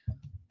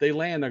 They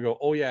land, they go,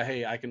 oh yeah,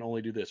 hey, I can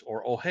only do this,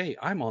 or oh hey,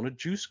 I'm on a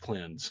juice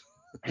cleanse.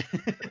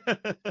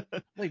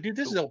 Like, dude,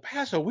 this is El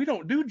Paso. We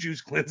don't do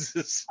juice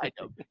cleanses. I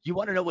know. You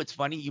want to know what's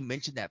funny? You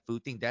mentioned that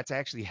food thing. That's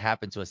actually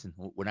happened to us, and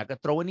we're not gonna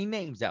throw any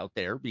names out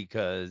there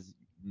because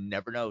you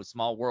never know.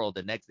 Small world.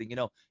 The next thing you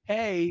know,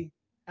 hey,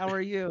 how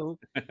are you?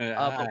 But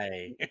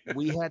Hi.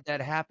 we had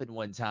that happen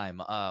one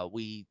time.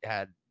 We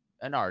had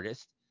an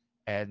artist,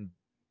 and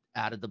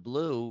out of the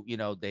blue,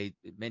 they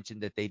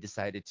mentioned that they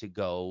decided to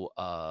go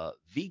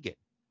vegan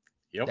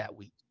Yep, that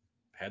week.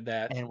 had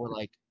that. And we're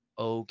like,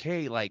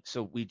 okay, like,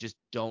 so we just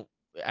don't,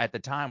 at the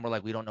time, we're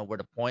like, we don't know where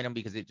to point them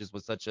because it just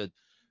was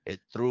it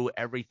threw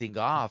everything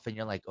off. And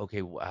you're like,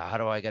 okay, how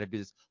do I got to do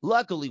this?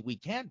 Luckily, we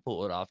can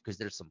pull it off because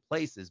there's some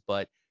places,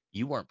 but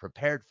you weren't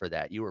prepared for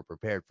that. You were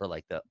prepared for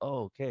like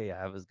oh, okay,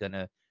 I was going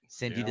to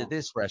send you to Yeah.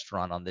 this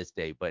restaurant on this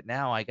day, but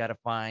now I got to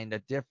find a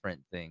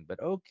different thing. But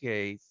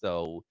okay,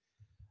 so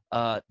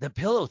the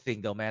pillow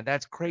thing though, man,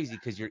 that's crazy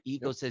because your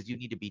ego Yep. says you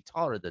need to be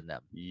taller than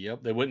them.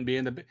 Yep. They wouldn't be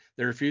in the.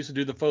 They refused to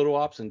do the photo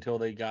ops until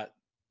they got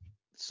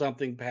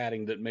something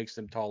padding that makes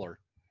them taller.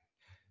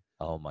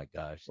 Oh my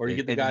gosh. Or you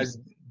get the And you guys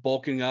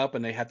bulking up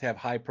and they have to have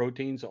high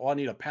protein. So, oh, I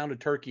need a pound of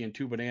turkey and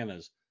two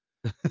bananas.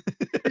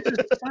 This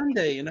is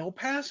Sunday in El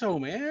Paso,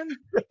 man.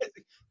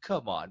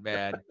 come on,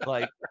 man.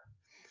 Like,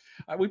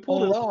 We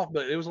pulled it oh off,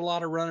 but it was a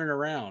lot of running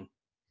around.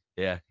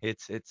 yeah,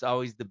 it's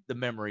always the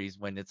memories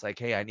when it's like,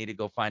 hey, I need to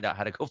go find out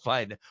how to go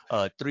find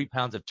 3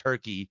 pounds of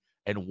turkey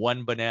and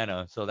one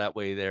banana, so that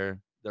way they're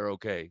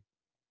okay.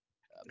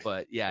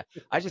 But yeah,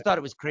 I just thought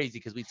it was crazy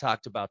because we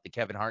talked about the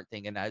Kevin Hart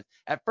thing, and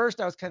at first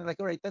I was kind of like,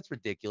 all right, that's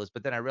ridiculous.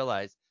 But then I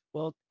realized,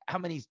 well, how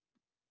many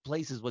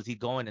places was he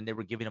going, and they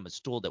were giving him a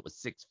stool that was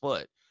 6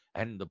 foot,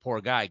 and the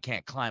poor guy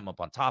can't climb up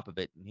on top of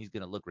it, and he's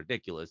gonna look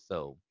ridiculous.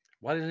 So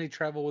Why didn't he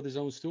travel with his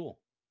own stool?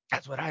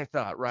 that's what I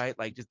thought, right?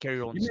 Like just carry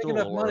your own You make stool,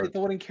 enough money, or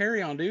throw it in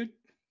carry on, dude.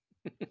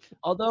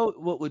 although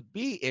what would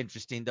be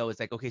interesting though is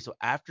like, okay, so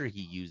after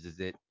he uses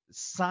it,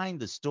 sign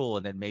the stool,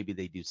 and then maybe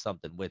they do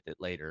something with it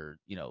later,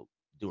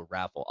 do a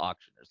raffle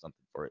auction or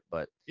something for it.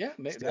 But Yeah,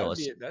 still,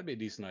 that'd be a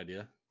decent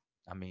idea.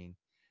 I mean,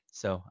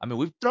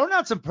 we've thrown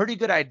out some pretty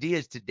good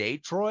ideas today,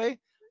 Troy.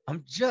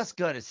 I'm just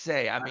gonna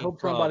say, I I mean, hope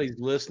somebody's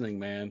listening,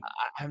 man.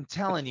 I'm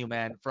telling you,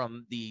 man,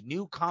 from the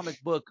new comic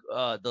book,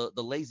 the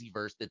Lazy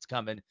Verse that's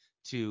coming,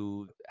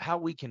 to how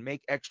we can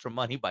make extra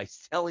money by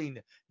selling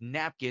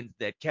napkins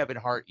that Kevin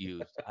Hart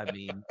used. I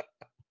mean,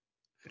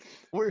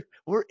 we're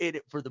in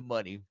it for the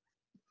money.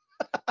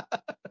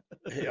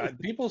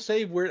 People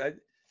say weird.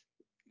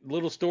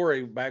 Little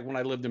story back when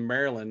I lived in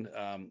Maryland.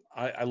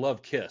 I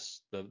love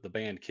Kiss, the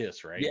band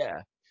Kiss, right?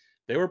 Yeah.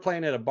 They were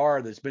playing at a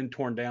bar that's been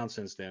torn down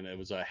since then. It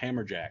was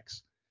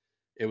Hammerjacks.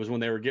 It was when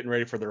they were getting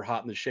ready for their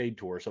Hot in the Shade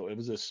tour. So it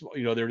was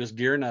they were just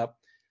gearing up,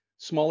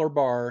 smaller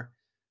bar.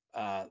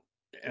 Uh,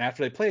 and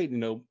after they played,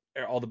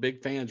 all the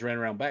big fans ran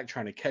around back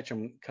trying to catch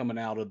them coming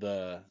out of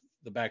the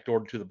back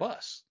door to the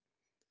bus.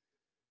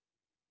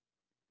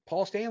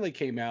 Paul Stanley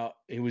came out.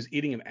 He was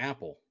eating an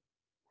apple,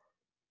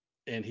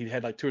 and he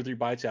had like two or three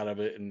bites out of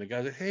it. And the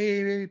guy's like,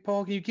 "Hey,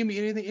 Paul, can you give me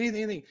anything,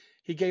 anything, anything?"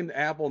 He gave him the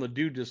apple, and the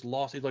dude just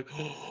lost. He's like,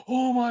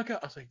 "Oh my god!"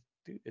 I was like,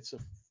 "Dude, it's a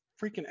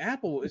freaking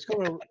apple. It's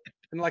gonna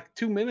in like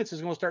 2 minutes.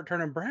 It's gonna start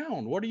turning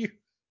brown. What are you?"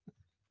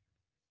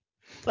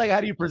 Like,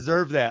 how do you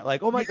preserve that?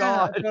 Like, oh my Yeah,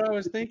 God. that's what I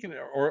was thinking.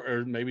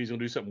 Or maybe he's gonna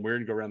do something weird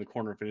and go around the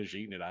corner and finish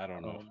eating it. I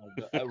don't know. Oh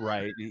my God.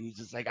 Right. He's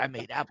just like, I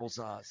made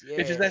applesauce.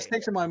 It's just that Yay.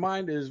 sticks in my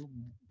mind is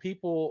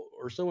people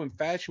are so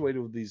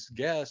infatuated with these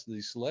guests,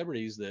 these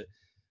celebrities that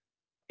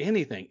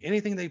anything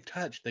they've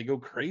touched, they go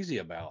crazy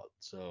about.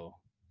 So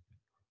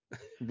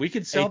we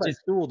could sell It that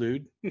just, stool,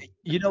 dude.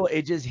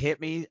 it just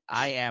hit me.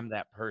 I am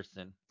that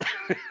person.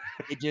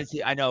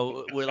 I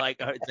know we're like,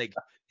 it's like,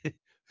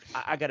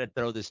 I got to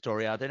throw this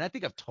story out there. And I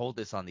think I've told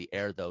this on the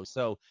air though.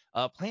 So,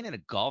 playing in a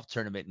golf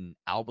tournament in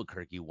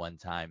Albuquerque one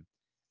time,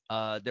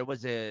 there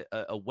was a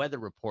weather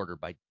reporter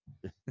by,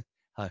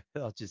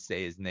 I'll just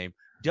say his name,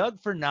 Doug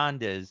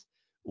Fernandez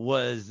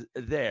was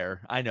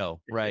there. I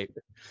know, right?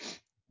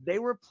 They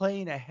were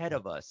playing ahead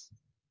of us.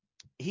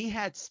 He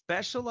had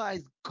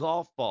specialized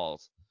golf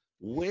balls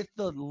with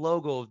the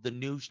logo of the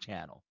news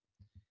channel.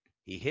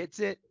 He hits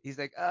it. He's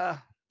like,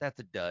 that's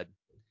a dud.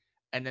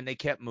 And then they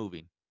kept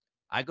moving.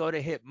 I go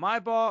to hit my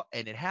ball,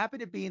 and it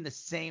happened to be in the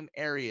same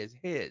area as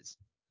his.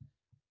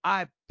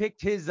 I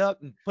picked his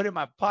up and put it in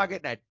my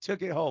pocket, and I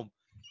took it home.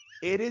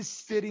 It is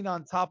sitting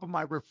on top of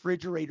my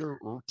refrigerator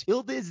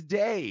till this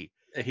day.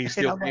 He And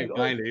still I'm like, can't oh,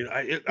 find it.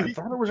 I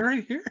thought it was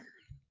right here.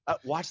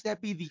 watch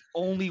that be the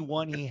only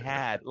one he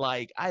had.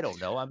 Like, I don't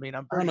know. I mean,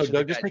 I'm I don't pretty know, sure the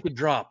Doug. Just guy's make it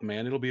drop,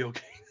 man. It'll be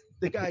okay.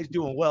 the guy's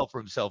doing well for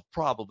himself,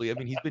 probably. I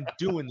mean, he's been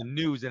doing the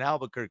news in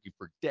Albuquerque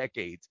for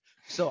decades.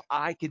 So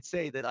I could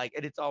say that, like,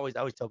 and I always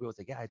tell people, it's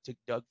like, yeah, I took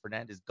Doug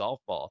Fernandez golf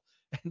ball.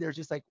 And they're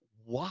just like,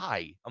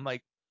 why? I'm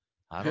like,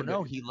 I don't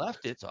know. He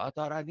left it, so I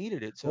thought I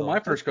needed it. Well, So my I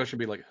took first question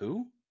would be like,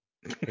 who?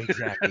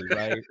 exactly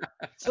right.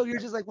 So you're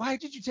just like, why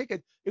did you take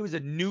it? It was a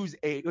news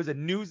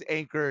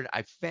anchor. And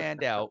I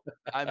fanned out.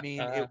 I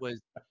mean,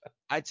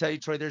 I tell you,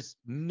 Troy, there's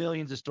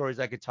millions of stories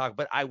I could talk,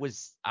 but I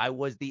was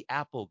the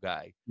Apple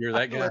guy. You're I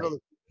that guy. literally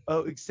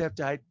Oh,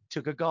 except I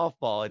took a golf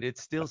ball and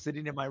it's still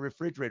sitting in my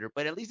refrigerator,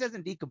 but at least it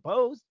hasn't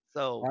decomposed.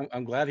 So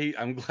I'm glad he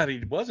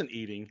wasn't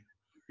eating.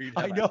 You'd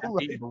have I a know,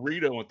 half-eaten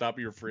right? burrito on top of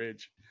your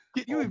fridge,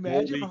 Can you all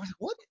imagine? I moldy.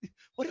 was like,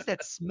 what is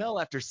that smell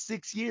after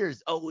 6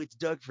 years? Oh, it's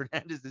Doug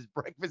Fernandez's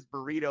breakfast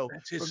burrito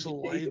That's his from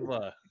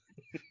saliva,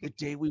 the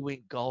day we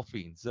went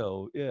golfing.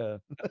 So yeah.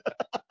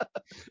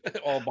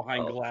 all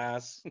behind Oh.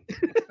 glass.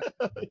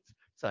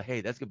 So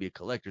hey, that's gonna be a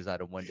collector's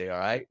item one day, all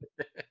right?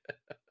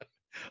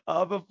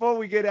 Before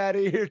we get out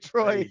of here,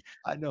 Troy, Hey,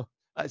 I know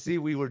I see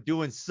we were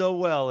doing so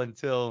well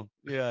until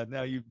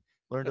now you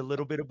learned a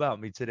little bit about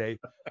me today.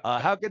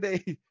 How can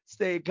they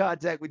stay in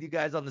contact with you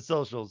guys on the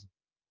socials?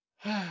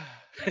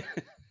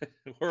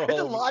 we're There's all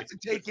a over. lot to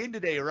take in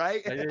today,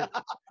 right?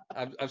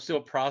 I, I'm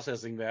still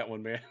processing that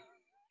one, man.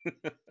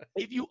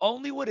 If you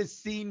only would have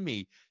seen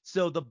me.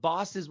 So the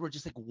bosses were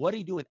just like, "What are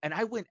you doing?" And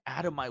I went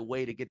out of my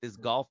way to get this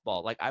golf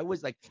ball. Like I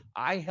was like,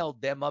 I held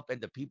them up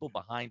and the people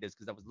behind us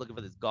because I was looking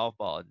for this golf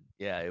ball. And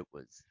yeah, it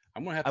was.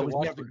 I'm gonna have I to was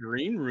watch the never.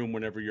 green room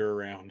whenever you're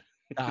around.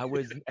 I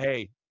was.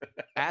 Hey,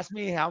 ask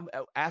me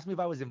if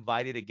I was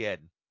invited again.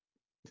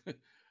 This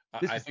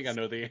I was think I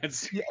know the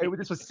answer.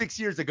 this was 6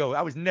 years ago.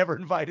 I was never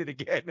invited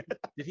again.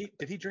 Did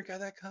he drink out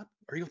of that cup?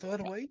 Are you gonna throw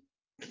that away?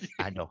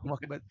 I know.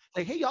 I'm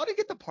like, hey, y'all didn't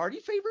get the party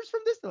favors from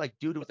this? They're like,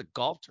 dude, it was a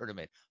golf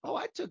tournament. Oh,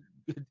 I took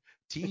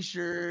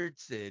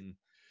t-shirts and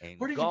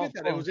Where did you golf get that?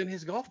 It balls. was in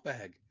his golf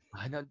bag.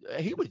 I know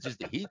he was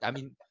just he. I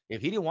mean,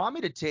 if he didn't want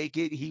me to take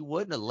it, he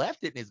wouldn't have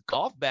left it in his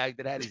golf bag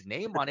that had his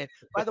name on it.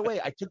 By the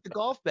way, I took the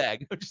golf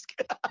bag. I'm just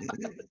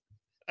kidding.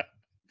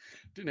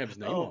 Didn't have his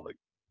name Oh on my it.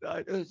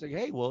 It's like,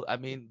 hey, well, I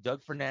mean,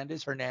 Doug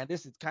Hernandez,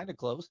 it's kind of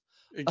close.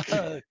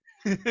 Uh,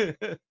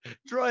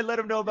 Troy, let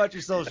him know about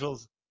your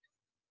socials.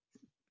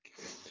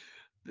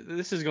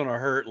 This is gonna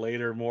hurt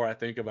later. More I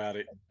think about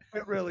it.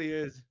 It really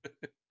is.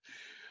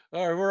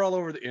 All right, we're all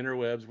over the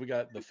interwebs. We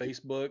got the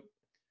Facebook,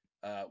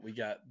 we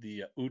got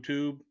the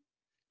YouTube,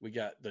 we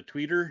got the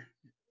Twitter,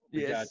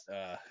 we got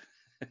Yes,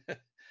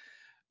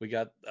 we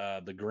got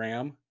the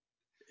Gram,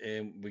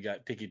 and we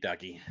got Tiki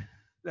Taki.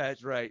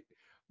 that's right.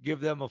 Give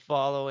them a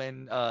follow.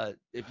 And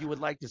if you would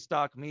like to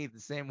stalk me the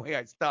same way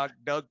I stalk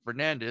Doug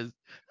Fernandez,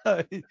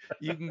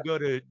 you can go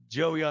to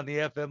Joey on the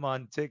FM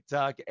on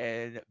TikTok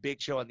and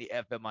Big Show on the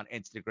FM on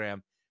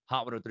Instagram,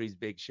 Hot 103's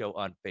Big Show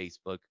on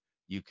Facebook.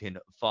 You can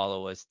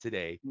follow us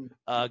today.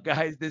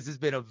 Guys, this has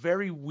been a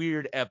very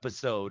weird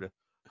episode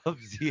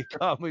of Z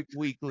Comic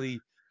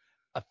Weekly.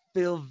 I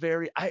feel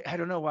I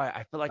don't know why.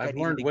 I feel like I've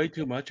learned way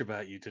too much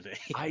about you today.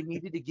 I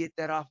needed to get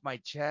that off my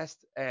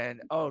chest.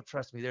 And oh,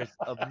 trust me, there's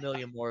a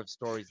million more of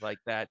stories like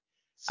that.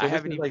 So I this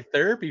haven't is even, like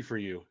therapy for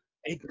you.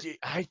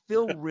 I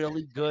feel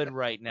really good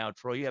right now,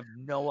 Troy. You have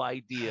no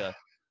idea.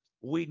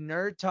 We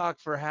nerd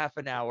talked for half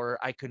an hour.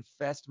 I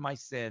confessed my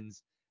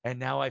sins, and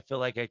now I feel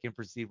like I can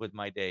proceed with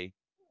my day.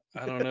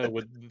 I don't know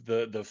with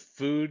the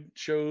food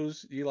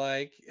shows you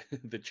like,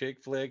 the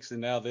chick flicks, and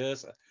now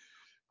this.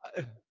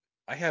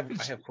 I have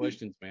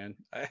questions, man.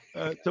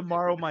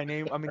 Tomorrow,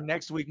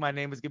 next week, my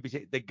name is going to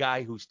be the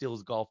guy who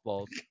steals golf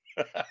balls.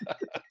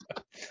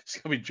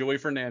 It's gonna be Joey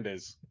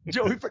Fernandez.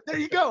 There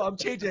you go. I'm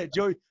changing it.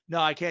 Joey. No,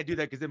 I can't do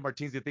that because then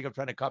Martin's going to think I'm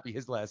trying to copy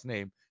his last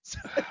name. So,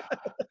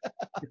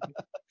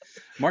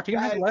 Martin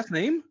has a guys, last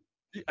name?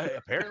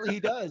 apparently he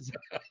does.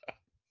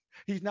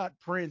 He's not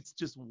Prince,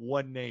 just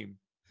one name.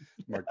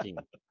 Martin.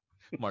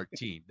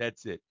 Martine.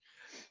 That's it.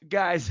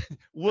 Guys,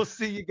 we'll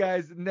see you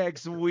guys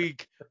next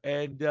week.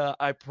 And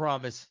I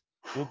promise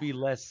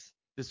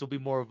this will be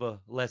more of a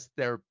less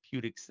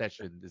therapeutic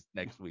session this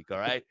next week. All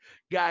right.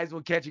 Guys,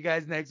 we'll catch you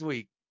guys next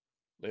week.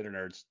 Later,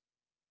 nerds.